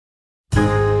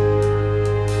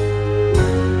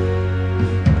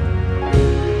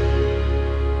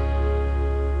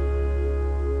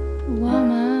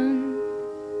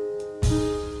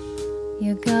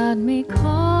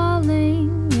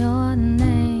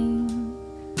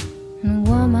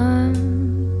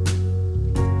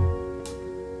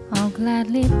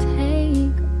gladly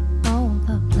take all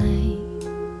the blame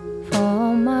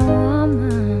for my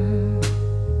woman.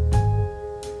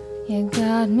 You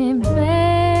got me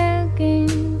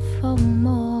begging for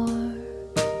more.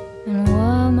 And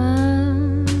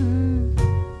woman,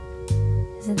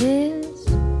 is this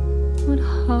what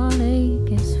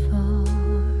heartache is for?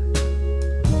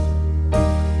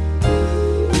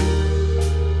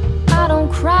 I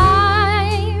don't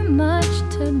cry much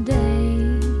today.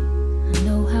 I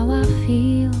know how I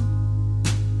feel,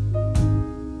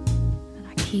 but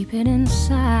I keep it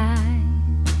inside.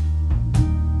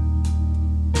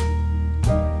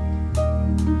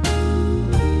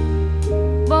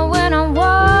 But when I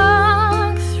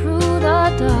walk through the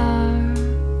dark,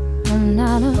 I'm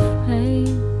not afraid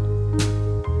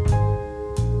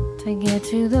to get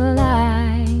to the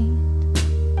light.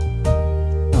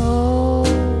 Oh,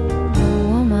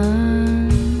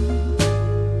 woman,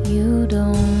 you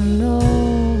don't know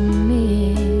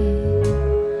me.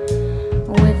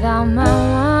 Without my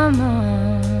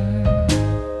woman,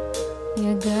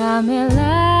 you got me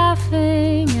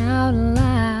laughing out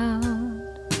loud.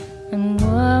 And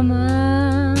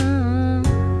woman,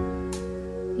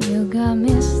 you got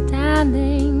me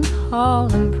standing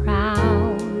tall and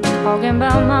proud. Talking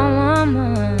about my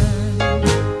woman,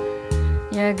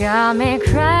 you got me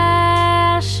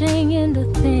crashing into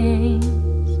things.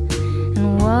 And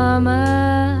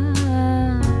woman,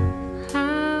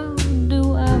 how do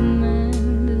I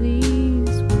mend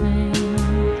these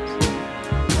pains?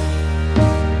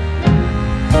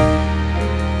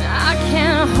 I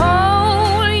can't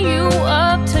hold you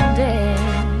up today,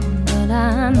 but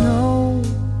I know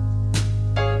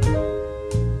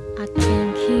I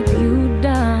can't keep you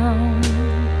down.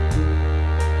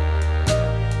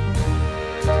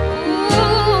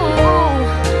 Ooh,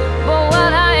 but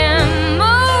what I am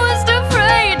most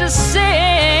afraid to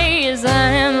say is I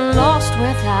am lost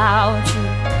without you.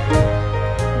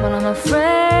 But I'm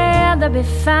afraid to be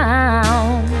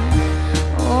found.